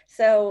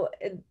 So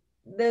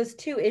those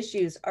two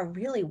issues are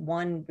really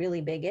one really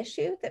big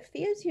issue that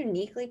FIO is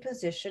uniquely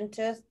positioned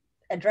to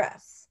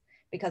address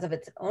because of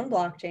its own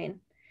blockchain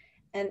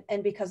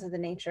and because of the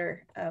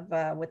nature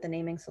of with the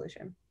naming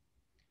solution.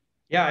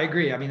 Yeah, I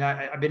agree. I mean,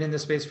 I've been in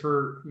this space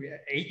for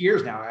 8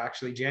 years now.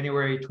 Actually,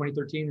 January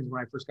 2013 is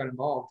when I first got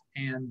involved.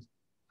 And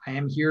I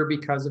am here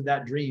because of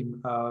that dream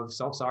of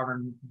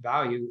self-sovereign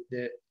value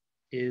that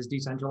is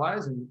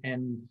decentralized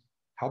and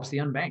helps the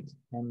unbanked.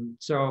 And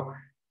so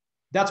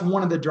that's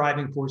one of the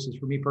driving forces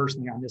for me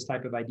personally on this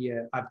type of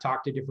idea. I've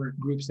talked to different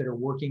groups that are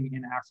working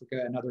in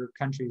Africa and other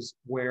countries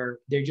where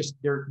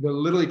they're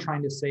literally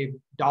trying to save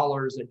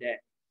dollars a day,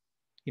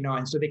 you know,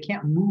 and so they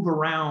can't move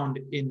around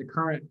in the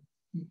current,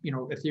 you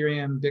know,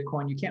 Ethereum,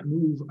 Bitcoin. You can't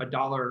move a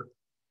dollar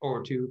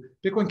or two.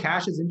 Bitcoin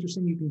Cash is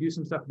interesting. You can do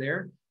some stuff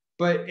there,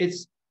 but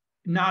it's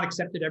not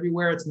accepted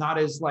everywhere. It's not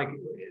as like,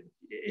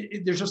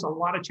 there's just a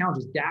lot of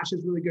challenges. Dash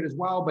is really good as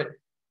well, but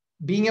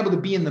being able to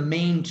be in the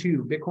main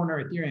two, Bitcoin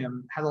or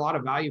Ethereum, has a lot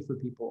of value for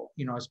people,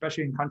 you know,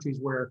 especially in countries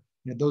where,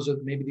 you know, those are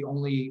maybe the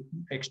only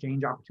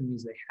exchange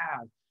opportunities they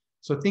have.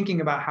 So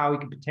thinking about how we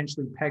could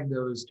potentially peg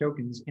those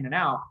tokens in and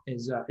out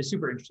is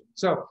super interesting.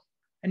 So,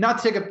 and not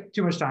to take up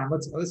too much time,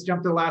 let's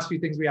jump to the last few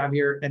things we have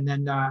here, and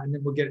then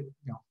we'll get, you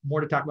know,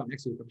 more to talk about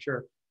next week, I'm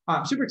sure.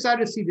 Super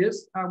excited to see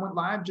this went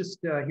live just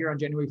here on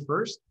January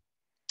 1st.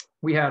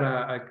 We had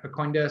a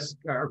CoinDesk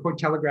or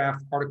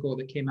Cointelegraph article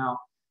that came out.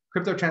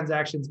 Crypto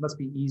transactions must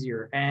be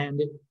easier, and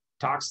it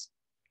talks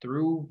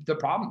through the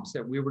problems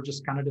that we were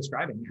just kind of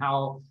describing,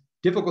 how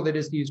difficult it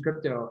is to use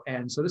crypto.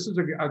 And so this is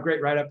a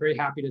great write-up. Very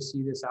happy to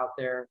see this out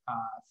there.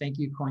 Thank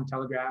you,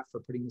 Cointelegraph,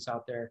 for putting this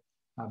out there.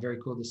 Very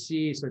cool to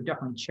see. So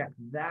definitely check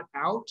that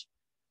out.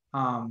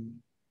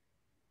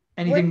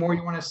 Anything more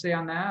you want to say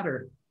on that,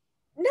 or?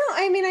 No,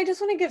 I mean, I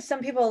just want to give some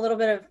people a little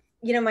bit of,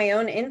 you know, my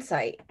own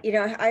insight. You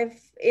know,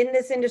 in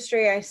this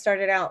industry, I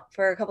started out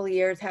for a couple of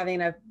years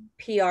having a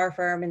PR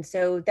firm. And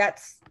so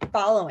that's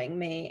following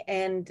me.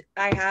 And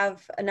I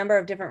have a number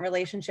of different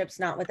relationships,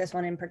 not with this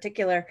one in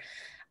particular,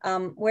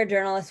 where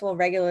journalists will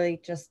regularly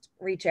just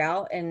reach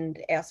out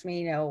and ask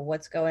me, you know,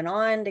 what's going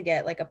on, to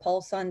get like a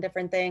pulse on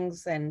different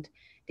things and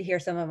to hear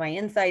some of my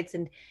insights.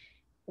 And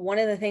one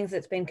of the things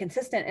that's been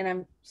consistent, and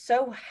I'm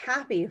so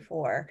happy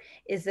for,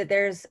 is that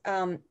there's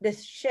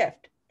this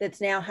shift that's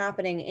now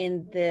happening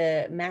in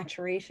the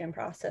maturation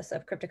process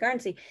of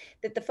cryptocurrency,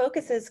 that the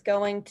focus is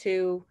going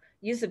to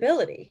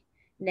usability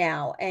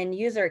now and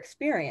user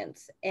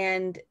experience.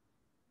 And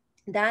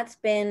that's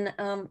been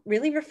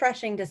really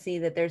refreshing to see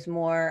that there's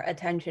more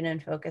attention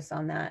and focus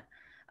on that.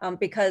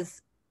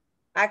 Because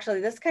actually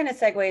this kind of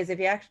segues, if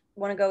you actually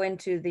want to go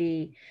into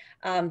the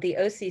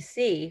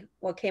OCC,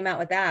 what came out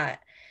with that.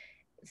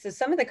 So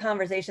some of the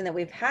conversation that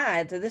we've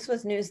had, so this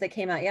was news that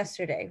came out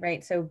yesterday,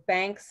 right? So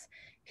banks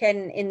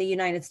can, in the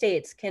United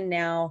States, can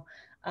now,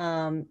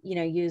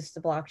 use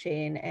the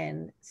blockchain,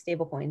 and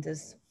stablecoins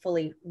is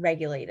fully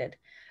regulated.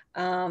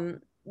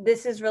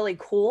 This is really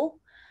cool.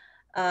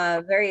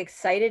 Very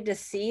excited to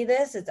see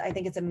this. I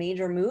think it's a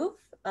major move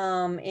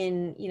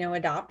in,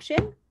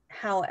 adoption.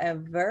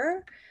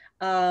 However,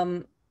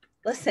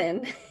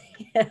 listen,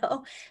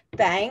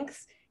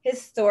 banks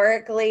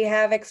historically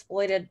have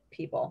exploited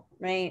people,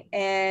 right?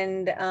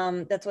 And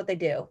that's what they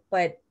do.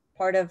 But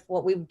part of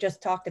what we've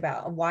just talked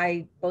about,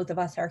 why both of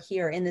us are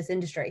here in this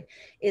industry,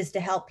 is to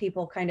help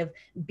people kind of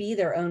be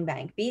their own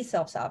bank, be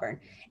self-sovereign.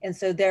 And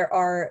so there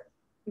are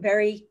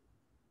very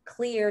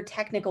clear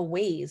technical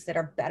ways that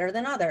are better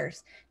than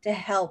others to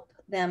help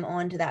them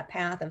onto that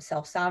path of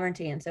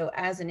self-sovereignty. And so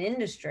as an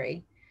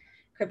industry,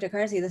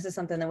 cryptocurrency, this is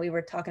something that we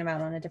were talking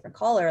about on a different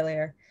call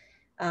earlier.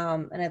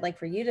 And I'd like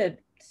for you to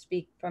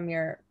speak from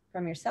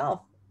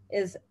yourself,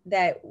 is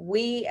that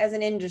we as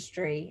an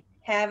industry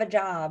have a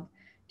job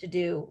to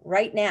do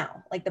right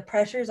now. Like, the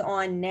pressure's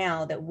on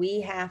now that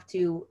we have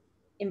to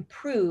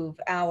improve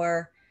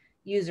our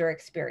user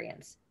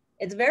experience.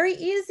 It's very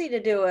easy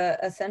to do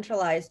a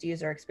centralized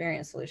user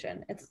experience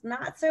solution. It's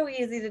not so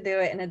easy to do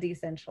it in a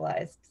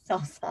decentralized,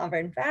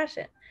 self-sovereign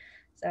fashion.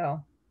 So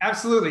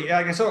absolutely.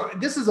 Yeah. So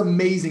this is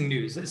amazing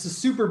news. This is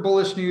super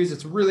bullish news.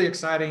 It's really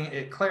exciting.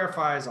 It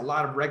clarifies a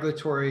lot of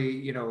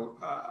regulatory,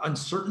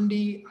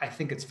 uncertainty. I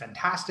think it's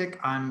fantastic.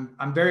 I'm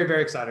very,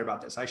 very excited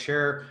about this. I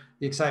share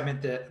the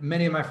excitement that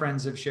many of my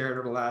friends have shared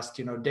over the last,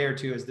 day or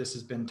two, as this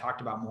has been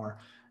talked about more.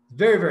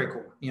 Very, very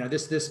cool.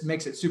 This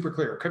makes it super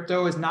clear.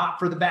 Crypto is not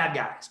for the bad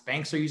guys.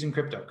 Banks are using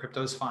crypto.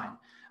 Crypto is fine.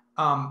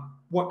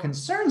 What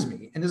concerns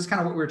me, and this is kind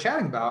of what we were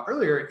chatting about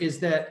earlier, is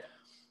that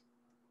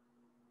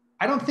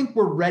I don't think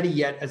we're ready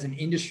yet as an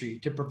industry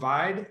to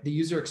provide the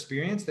user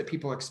experience that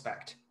people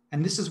expect.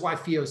 And this is why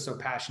FIO is so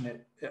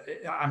passionate.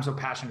 I'm so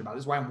passionate about it.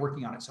 This is why I'm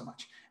working on it so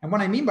much. And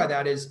what I mean by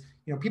that is,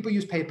 people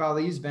use PayPal,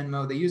 they use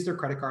Venmo, they use their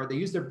credit card, they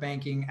use their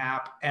banking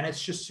app, and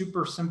it's just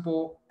super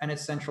simple and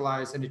it's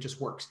centralized and it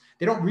just works.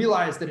 They don't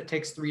realize that it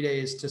takes 3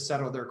 days to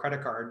settle their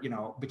credit card,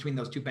 between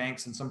those two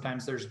banks. And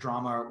sometimes there's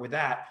drama with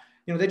that.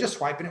 They just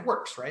swipe and it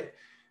works, right?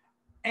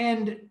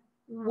 And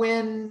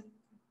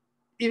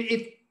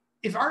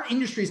if our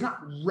industry is not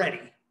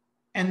ready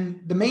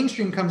and the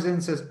mainstream comes in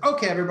and says,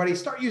 okay, everybody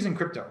start using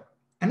crypto,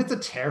 and it's a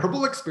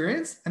terrible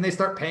experience, and they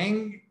start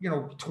paying,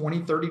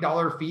 $20,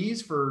 $30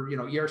 fees for,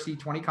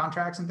 ERC-20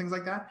 contracts and things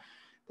like that,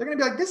 they're going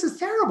to be like, this is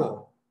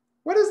terrible.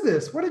 What is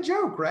this? What a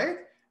joke, right?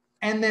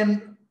 And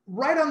then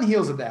right on the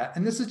heels of that,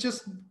 and this is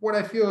just what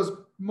I feel is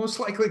most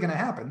likely going to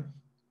happen,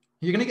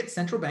 you're going to get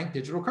central bank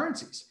digital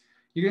currencies.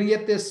 You're going to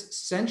get this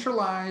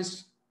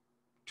centralized,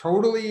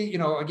 totally,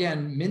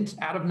 again, mint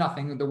out of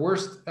nothing, the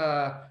worst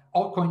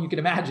altcoin you could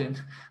imagine.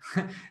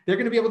 They're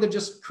going to be able to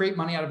just create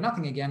money out of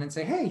nothing again and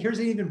say, hey, here's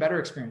an even better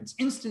experience,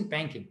 instant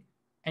banking.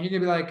 And you're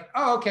going to be like,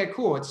 oh, okay,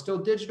 cool. It's still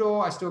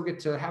digital. I still get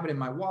to have it in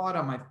my wallet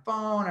on my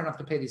phone. I don't have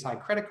to pay these high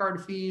credit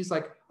card fees.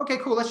 Like, okay,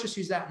 cool. Let's just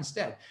use that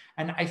instead.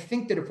 And I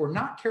think that if we're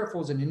not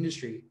careful as an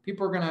industry,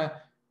 people are going to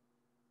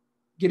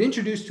get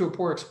introduced to a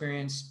poor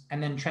experience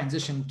and then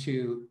transition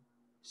to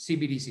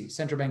CBDC,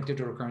 central bank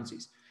digital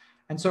currencies.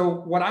 And so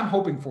what I'm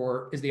hoping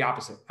for is the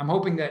opposite. I'm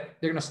hoping that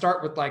they're going to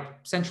start with like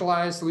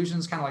centralized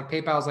solutions, kind of like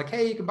PayPal's like,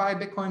 hey, you can buy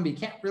Bitcoin, but you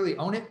can't really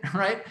own it,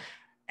 right?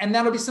 And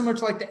that'll be similar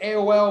to like the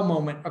AOL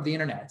moment of the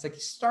internet. It's like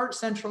you start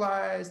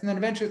centralized, and then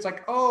eventually it's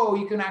like, oh,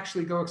 you can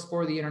actually go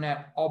explore the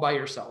internet all by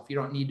yourself. You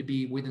don't need to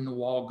be within the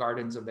walled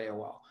gardens of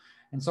AOL.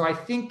 And so I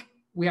think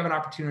we have an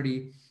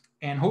opportunity,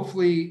 and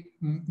hopefully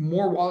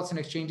more wallets and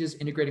exchanges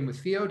integrating with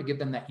FIO to give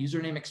them that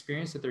username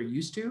experience that they're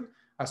used to.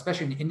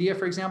 Especially in India,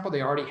 for example,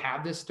 they already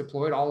have this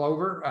deployed all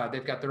over.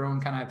 They've got their own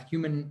kind of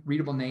human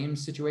readable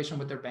names situation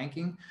with their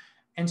banking.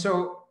 And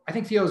so I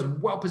think FIO is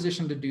well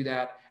positioned to do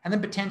that. And then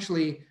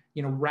potentially,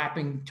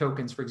 wrapping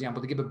tokens, for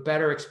example, to give a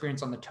better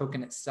experience on the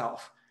token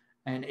itself.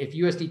 And if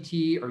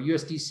USDT or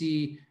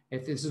USDC,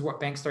 if this is what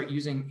banks start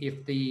using,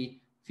 if the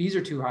fees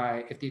are too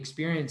high, if the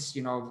experience,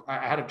 I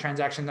had a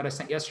transaction that I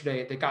sent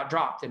yesterday that got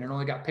dropped and it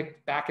only got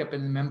picked back up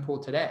in the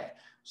mempool today.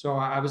 So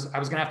I was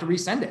going to have to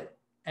resend it.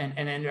 And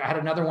then I had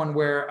another one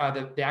where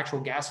the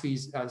actual gas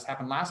fees, this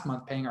happened last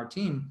month, paying our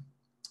team,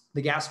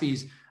 the gas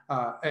fees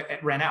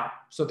it ran out.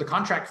 So the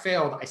contract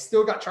failed. I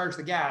still got charged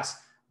the gas,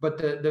 but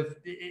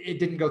it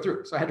didn't go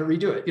through. So I had to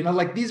redo it.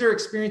 Like these are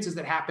experiences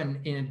that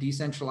happen in a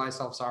decentralized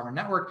self-sovereign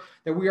network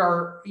that we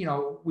are,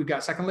 we've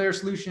got second layer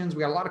solutions.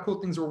 We got a lot of cool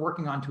things we're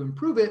working on to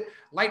improve it.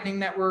 Lightning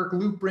Network,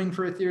 Loopring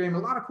for Ethereum, a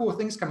lot of cool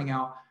things coming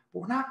out,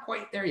 but we're not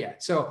quite there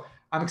yet. So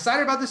I'm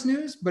excited about this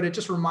news, but it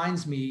just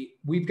reminds me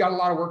we've got a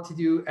lot of work to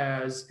do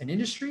as an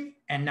industry,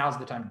 and now's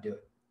the time to do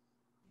it.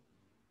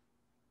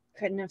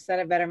 Couldn't have said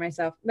it better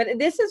myself. But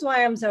this is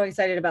why I'm so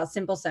excited about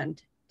Simple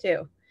Send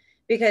too,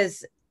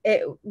 because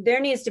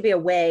there needs to be a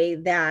way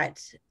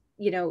that,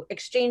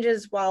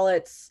 exchanges,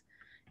 wallets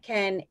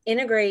can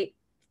integrate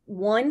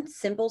one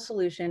simple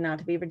solution, not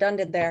to be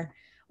redundant there,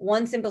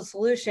 one simple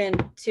solution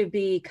to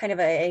be kind of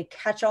a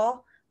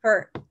catch-all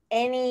for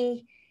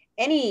any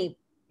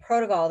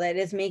protocol that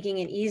is making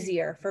it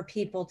easier for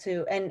people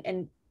to,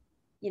 and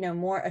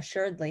more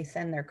assuredly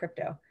send their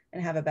crypto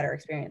and have a better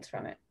experience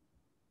from it.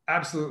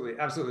 Absolutely.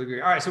 Absolutely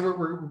agree. All right. So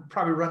we're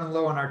probably running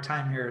low on our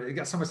time here. We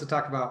got so much to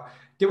talk about.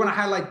 Did want to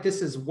highlight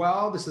this as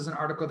well. This is an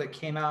article that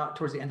came out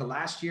towards the end of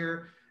last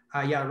year.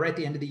 Right at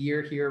the end of the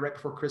year here, right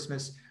before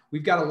Christmas.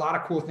 We've got a lot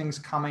of cool things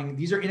coming.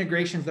 These are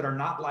integrations that are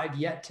not live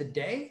yet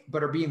today,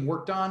 but are being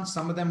worked on.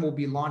 Some of them will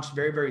be launched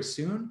very, very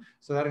soon.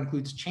 So that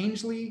includes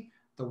Changelly,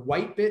 the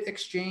WhiteBIT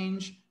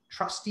exchange,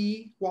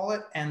 Trustee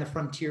Wallet, and the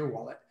Frontier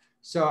Wallet.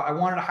 So I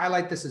wanted to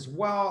highlight this as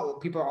well.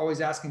 People are always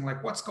asking,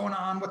 like, what's going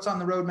on? What's on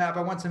the roadmap?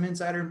 I want some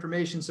insider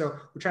information. So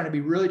we're trying to be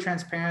really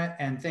transparent.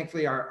 And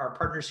thankfully, our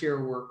partners here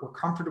were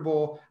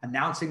comfortable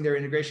announcing their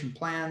integration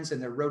plans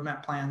and their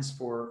roadmap plans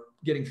for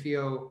getting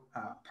FIO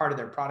part of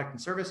their product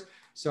and service.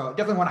 So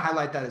definitely want to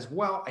highlight that as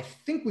well. I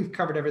think we've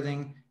covered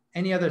everything.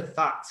 Any other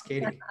thoughts,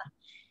 Kaitie?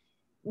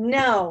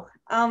 No.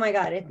 Oh my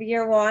God. If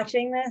you're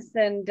watching this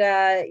and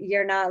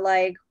you're not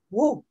like,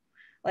 whoa,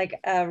 like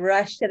a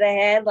rush to the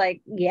head,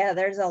 like, yeah,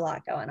 there's a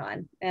lot going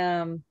on.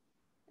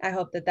 I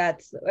hope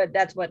that's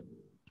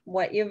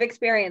what you've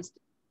experienced.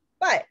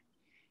 But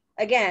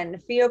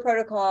again,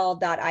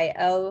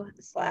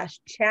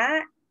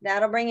 FIOprotocol.io/chat,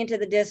 that'll bring you to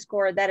the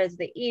Discord. That is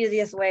the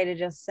easiest way to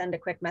just send a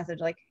quick message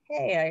like,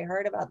 hey, I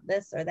heard about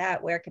this or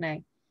that. Where can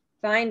I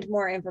find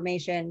more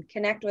information?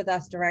 Connect with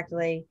us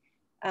directly.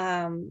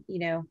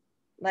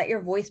 Let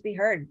your voice be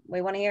heard.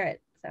 We want to hear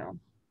it. So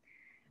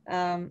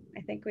I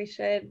think we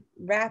should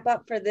wrap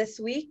up for this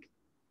week.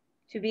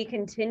 To be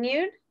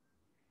continued.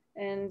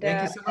 And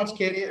thank you so much,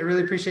 Kaitie. I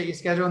really appreciate you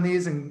scheduling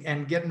these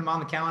and getting them on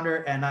the calendar.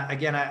 And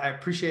again, I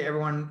appreciate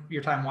everyone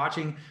your time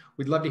watching.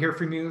 We'd love to hear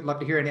from you. Love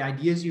to hear any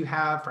ideas you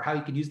have for how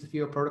you can use the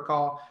FIO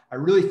protocol. I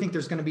really think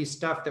there's going to be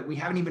stuff that we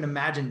haven't even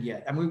imagined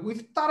yet. I mean,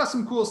 we've thought of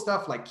some cool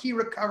stuff like key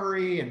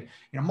recovery and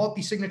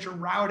multi-signature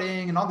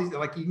routing and all these.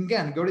 Like, you can,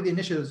 again, go to the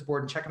initiatives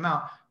board and check them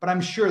out. But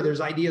I'm sure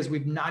there's ideas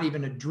we've not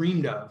even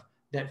dreamed of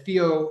that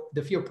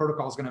the FIO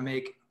protocol is going to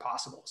make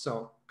possible.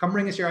 So come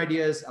bring us your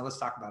ideas and let's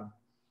talk about them.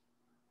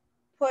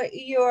 Put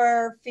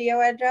your FIO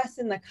address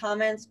in the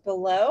comments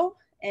below,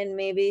 and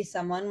maybe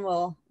someone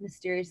will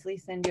mysteriously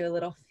send you a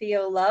little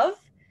FIO love.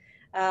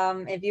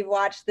 If you've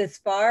watched this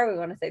far, we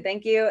want to say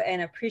thank you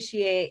and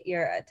appreciate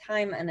your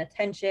time and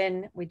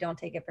attention. We don't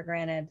take it for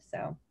granted.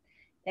 So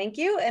thank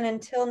you. And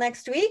until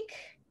next week,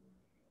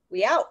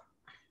 we out.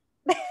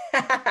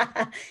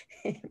 Bye.